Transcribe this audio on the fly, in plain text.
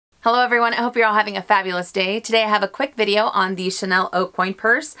Hello everyone, I hope you're all having a fabulous day. Today I have a quick video on the Chanel Oak Coin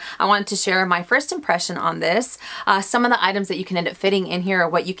Purse. I wanted to share my first impression on this, some of the items that you can end up fitting in here or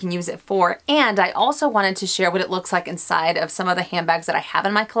what you can use it for, and I also wanted to share what it looks like inside of some of the handbags that I have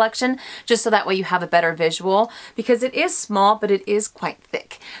in my collection, just so that way you have a better visual, because it is small but it is quite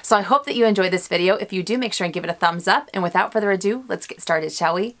thick. So I hope that you enjoy this video. If you do, make sure and give it a thumbs up, and without further ado, let's get started,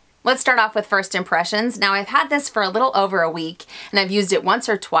 shall we? Let's start off with first impressions. Now I've had this for a little over a week and I've used it once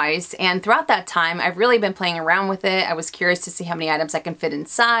or twice, and throughout that time I've really been playing around with it. I was curious to see how many items I can fit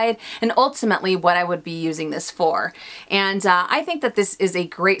inside and ultimately what I would be using this for. And I think that this is a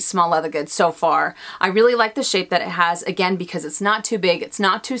great small leather good so far. I really like the shape that it has, again, because it's not too big, it's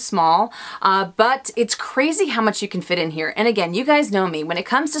not too small, but it's crazy how much you can fit in here. And again, you guys know me, when it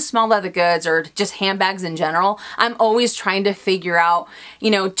comes to small leather goods or just handbags in general, I'm always trying to figure out,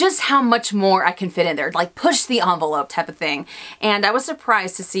 just how much more I can fit in there, like push the envelope type of thing. And I was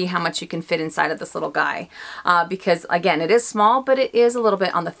surprised to see how much you can fit inside of this little guy, because again, it is small, but it is a little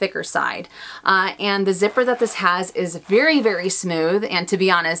bit on the thicker side. And the zipper that this has is very, very smooth. And to be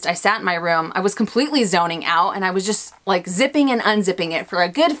honest, I sat in my room, I was completely zoning out, and I was just like zipping and unzipping it for a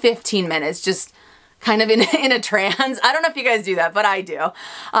good 15 minutes, just kind of in a trance. I don't know if you guys do that, but I do.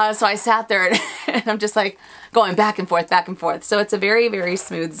 So I sat there and I'm just like going back and forth, back and forth. So it's a very, very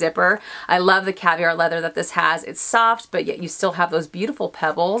smooth zipper. I love the caviar leather that this has. It's soft, but yet you still have those beautiful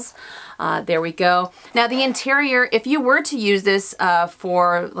pebbles. There we go. Now the interior, if you were to use this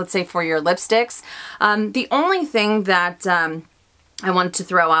for, let's say, for your lipsticks, the only thing that I wanted to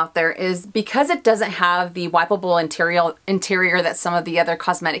throw out there is, because it doesn't have the wipeable interior that some of the other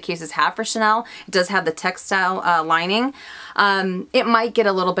cosmetic cases have for Chanel, it does have the textile lining. It might get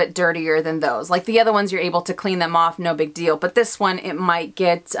a little bit dirtier than those. Like the other ones, you're able to clean them off, no big deal. But this one, it might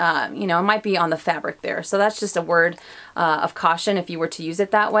get, it might be on the fabric there. So that's just a word of caution if you were to use it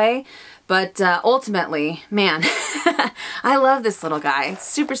that way. But ultimately, man, I love this little guy. It's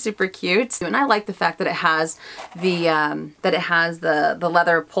super, super cute. And I like the fact that it has the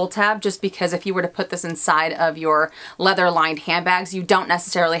leather pull tab, just because if you were to put this inside of your leather lined handbags, you don't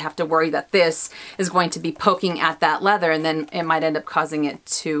necessarily have to worry that this is going to be poking at that leather, and then it might end up causing it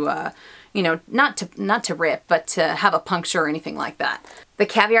to not to rip, but to have a puncture or anything like that. The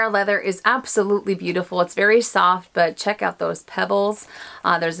caviar leather is absolutely beautiful. It's very soft, but check out those pebbles.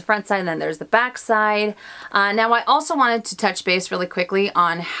 There's the front side and then there's the back side. Now I also wanted to touch base really quickly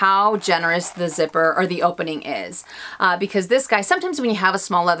on how generous the zipper or the opening is. Because this guy, sometimes when you have a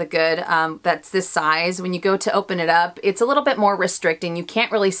small leather good that's this size, when you go to open it up, it's a little bit more restricting. You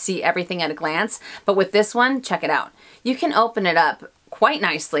can't really see everything at a glance, but with this one, check it out. You can open it up quite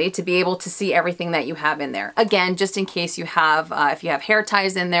nicely to be able to see everything that you have in there. Again, just in case you have, if you have hair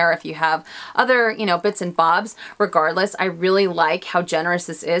ties in there, if you have other, bits and bobs, regardless, I really like how generous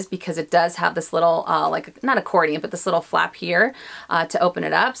this is, because it does have this little, like, not accordion, but this little flap here to open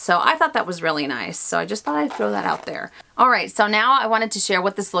it up. So I thought that was really nice. So I just thought I'd throw that out there. All right, so now I wanted to share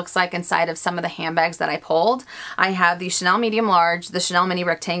what this looks like inside of some of the handbags that I pulled. I have the Chanel Medium Large, the Chanel Mini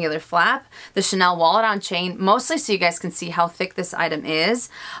Rectangular Flap, the Chanel Wallet on Chain, mostly so you guys can see how thick this item is,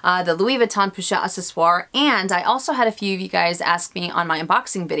 the Louis Vuitton Pochette Accessoire, and I also had a few of you guys ask me on my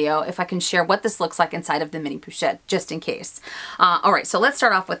unboxing video if I can share what this looks like inside of the Mini Pochette, just in case. All right, so let's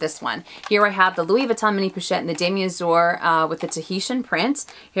start off with this one. Here I have the Louis Vuitton Mini Pochette in the Demi Azur with the Tahitian print.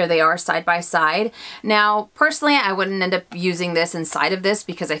 Here they are side by side. Now, personally, I wouldn't end up using this inside of this,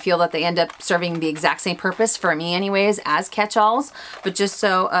 because I feel that they end up serving the exact same purpose for me anyways as catch-alls, but just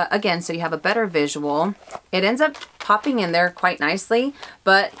so again, so you have a better visual, it ends up popping in there quite nicely,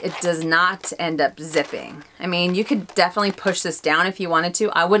 but it does not end up zipping. I mean, you could definitely push this down if you wanted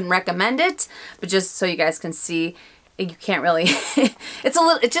to. I wouldn't recommend it, but just so you guys can see, you can't really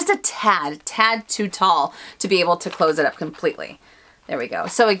it's just a tad too tall to be able to close it up completely. There we go.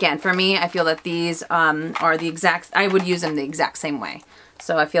 So again, for me, I feel that these are the exact, I would use them the exact same way.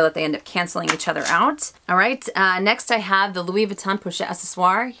 So I feel that they end up canceling each other out. All right, next I have the Louis Vuitton Pochette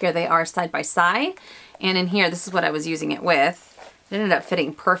Accessoire. Here they are side by side. And in here, this is what I was using it with. It ended up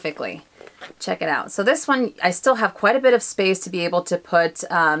fitting perfectly. Check it out. So this one, I still have quite a bit of space to be able to put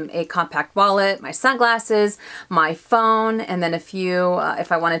a compact wallet, my sunglasses, my phone, and then a few,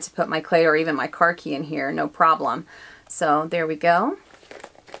 if I wanted to put my clay or even my car key in here, no problem. So there we go.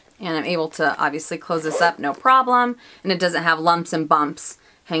 And I'm able to obviously close this up, no problem. And it doesn't have lumps and bumps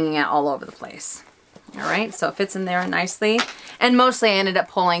hanging out all over the place. All right, so it fits in there nicely. And mostly I ended up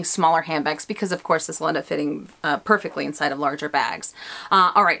pulling smaller handbags because of course this will end up fitting perfectly inside of larger bags.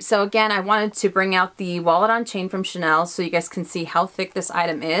 All right, so again, I wanted to bring out the wallet on chain from Chanel so you guys can see how thick this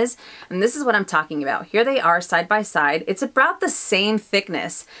item is. And this is what I'm talking about. Here they are side by side. It's about the same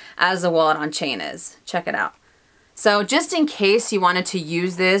thickness as the wallet on chain is. Check it out. So just in case you wanted to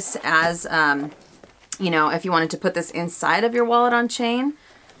use this as, you know, if you wanted to put this inside of your wallet on chain,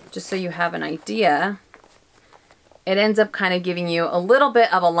 just so you have an idea, it ends up kind of giving you a little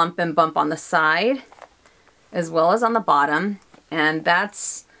bit of a lump and bump on the side as well as on the bottom. And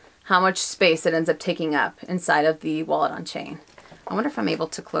that's how much space it ends up taking up inside of the wallet on chain. I wonder if I'm able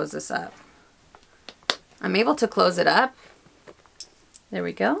to close this up. I'm able to close it up. There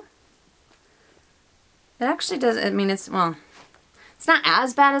we go. It actually does, I mean, it's, well, it's not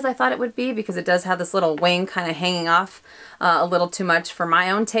as bad as I thought it would be because it does have this little wing kind of hanging off a little too much for my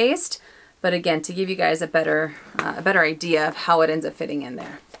own taste. But again, to give you guys a better idea of how it ends up fitting in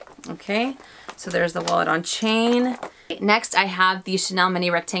there. Okay, so there's the wallet on chain. Next, I have the Chanel mini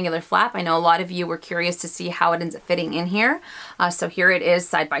rectangular flap. I know a lot of you were curious to see how it ends up fitting in here. So here it is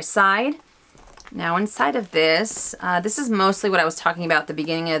side by side. Now inside of this, this is mostly what I was talking about at the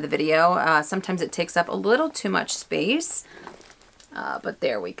beginning of the video. Sometimes it takes up a little too much space. But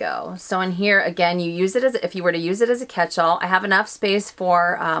there we go. So in here, again, you use it as, if you were to use it as a catch-all, I have enough space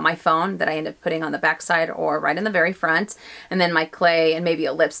for my phone that I end up putting on the back side or right in the very front, and then my clay and maybe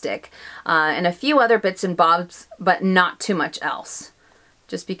a lipstick, and a few other bits and bobs, but not too much else.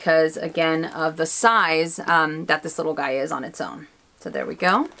 Just because, again, of the size that this little guy is on its own. So there we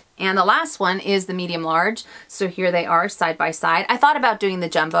go. And the last one is the medium large. So here they are side by side. I thought about doing the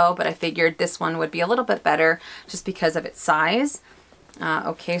jumbo, but I figured this one would be a little bit better just because of its size.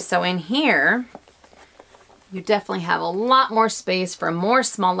 Okay, so in here, you definitely have a lot more space for more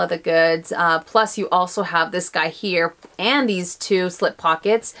small leather goods. Plus you also have this guy here and these two slip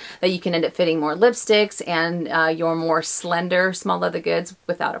pockets that you can end up fitting more lipsticks and your more slender small leather goods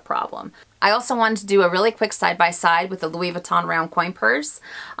without a problem. I also wanted to do a really quick side-by-side with the Louis Vuitton round coin purse.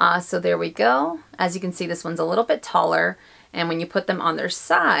 So there we go. As you can see, this one's a little bit taller. And when you put them on their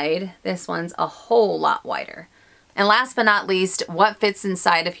side, this one's a whole lot wider. And last but not least, what fits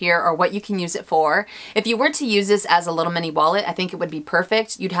inside of here or what you can use it for. If you were to use this as a little mini wallet, I think it would be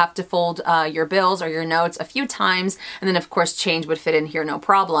perfect. You'd have to fold your bills or your notes a few times, and then of course change would fit in here no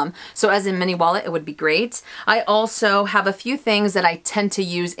problem. So as a mini wallet, it would be great. I also have a few things that I tend to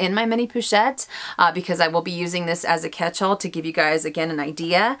use in my mini pochette because I will be using this as a catch-all to give you guys again an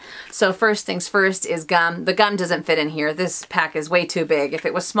idea. So first things first is gum. The gum doesn't fit in here. This pack is way too big. If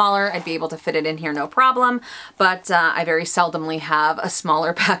it was smaller, I'd be able to fit it in here no problem, but I very seldomly have a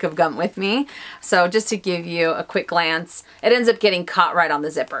smaller pack of gum with me. So just to give you a quick glance, it ends up getting caught right on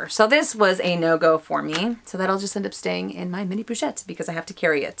the zipper. So this was a no-go for me. So that'll just end up staying in my mini pochette because I have to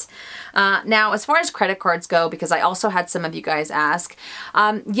carry it. Now, as far as credit cards go, because I also had some of you guys ask,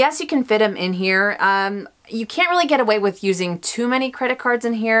 yes, you can fit them in here. You can't really get away with using too many credit cards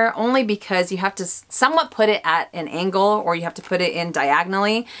in here only because you have to somewhat put it at an angle or you have to put it in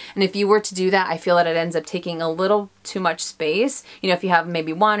diagonally. And if you were to do that, I feel that it ends up taking a little too much space. You know, if you have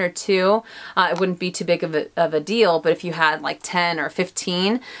maybe one or two, it wouldn't be too big of a deal. But if you had like 10 or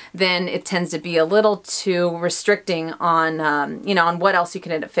 15, then it tends to be a little too restricting on, you know, on what else you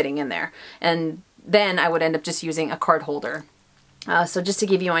can end up fitting in there. And then I would end up just using a card holder. So just to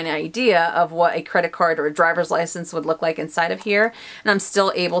give you an idea of what a credit card or a driver's license would look like inside of here, and I'm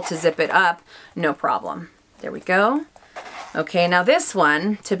still able to zip it up, no problem. There we go. Okay, now this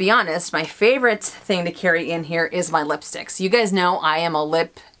one, to be honest, my favorite thing to carry in here is my lipsticks. You guys know I am a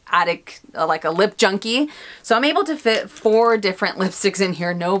lip addict, like a lip junkie, so I'm able to fit 4 different lipsticks in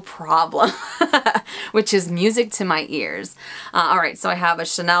here, no problem, which is music to my ears. All right, so I have a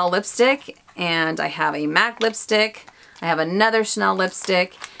Chanel lipstick, and I have a MAC lipstick, I have another Chanel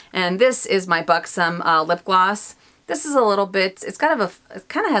lipstick, and this is my Buxom lip gloss. This is a little bit, it kind of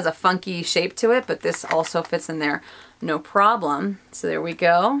has a funky shape to it, but this also fits in there no problem. So there we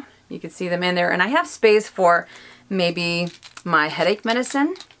go. You can see them in there, and I have space for maybe my headache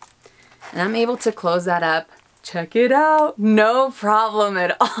medicine, and I'm able to close that up. Check it out, no problem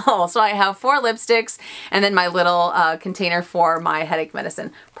at all. So I have 4 lipsticks and then my little container for my headache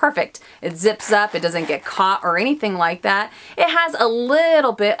medicine. Perfect. It zips up, it doesn't get caught or anything like that. It has a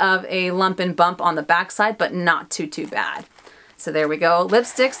little bit of a lump and bump on the backside, but not too bad. So there we go,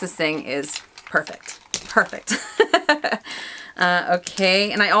 lipsticks, this thing is perfect. Perfect.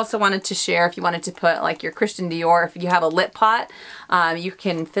 Okay, and I also wanted to share, if you wanted to put like your Christian Dior, if you have a lip pot, you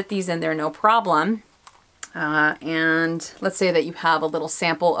can fit these in there no problem. And let's say that you have a little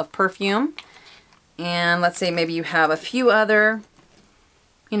sample of perfume And let's say maybe you have a few other,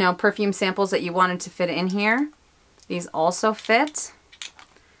 you know, perfume samples that you wanted to fit in here. These also fit.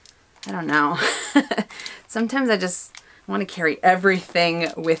 I don't know. Sometimes I just want to carry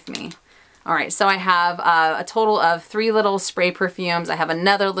everything with me. All right, so I have a total of 3 little spray perfumes. I have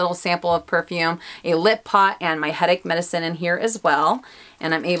another little sample of perfume, a lip pot, and my headache medicine in here as well.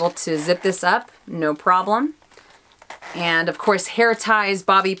 And I'm able to zip this up, no problem. And of course, hair ties,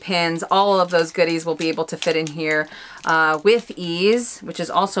 bobby pins, all of those goodies will be able to fit in here with ease, which is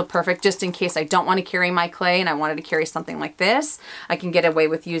also perfect just in case I don't want to carry my clay and I wanted to carry something like this. I can get away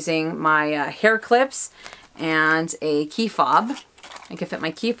with using my hair clips and a key fob. I can fit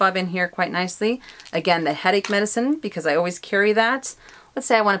my key fob in here quite nicely. Again, the headache medicine, because I always carry that. Let's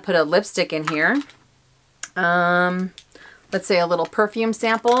say I want to put a lipstick in here. Let's say a little perfume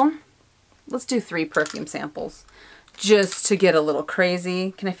sample. Let's do 3 perfume samples just to get a little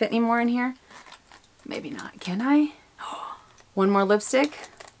crazy. Can I fit any more in here? Maybe not. Can I? One more lipstick?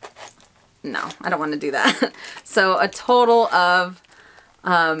 No, I don't want to do that. So a total of,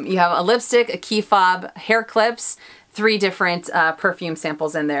 you have a lipstick, a key fob, hair clips, 3 different perfume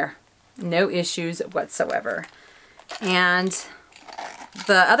samples in there. No issues whatsoever. And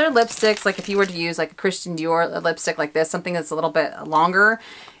the other lipsticks, like if you were to use like a Christian Dior lipstick like this, something that's a little bit longer,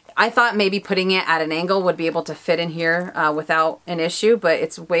 I thought maybe putting it at an angle would be able to fit in here without an issue, but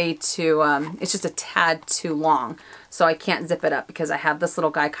it's way too, it's just a tad too long. So I can't zip it up because I have this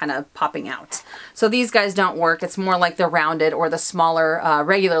little guy kind of popping out. So these guys don't work. It's more like the rounded or the smaller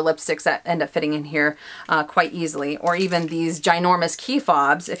regular lipsticks that end up fitting in here quite easily. Or even these ginormous key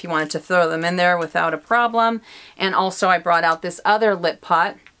fobs if you wanted to throw them in there without a problem. And also I brought out this other lip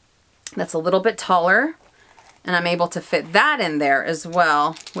pot that's a little bit taller. And I'm able to fit that in there as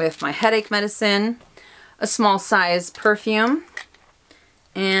well with my headache medicine, a small size perfume,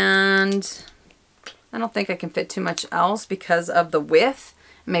 and I don't think I can fit too much else because of the width.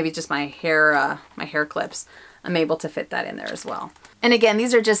 Maybe just my hair clips. I'm able to fit that in there as well. And again,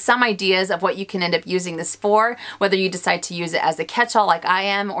 these are just some ideas of what you can end up using this for, whether you decide to use it as a catch-all like I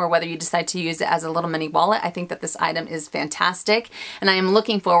am, or whether you decide to use it as a little mini wallet. I think that this item is fantastic, and I am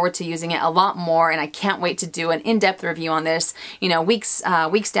looking forward to using it a lot more, and I can't wait to do an in-depth review on this, you know, weeks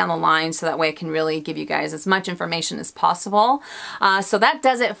down the line, so that way I can really give you guys as much information as possible. So that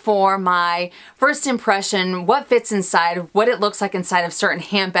does it for my first impression, what fits inside, what it looks like inside of certain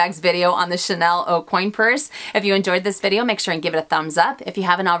handbags video on the Chanel Eau Coin Purse. If you enjoyed this video, make sure and give it a thumbs up. If you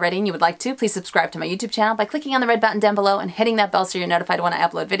haven't already and you would like to, please subscribe to my YouTube channel by clicking on the red button down below and hitting that bell so you're notified when I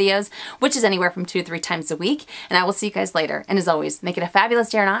upload videos, which is anywhere from 2 to 3 times a week. And I will see you guys later. And as always, make it a fabulous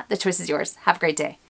day or not. The choice is yours. Have a great day.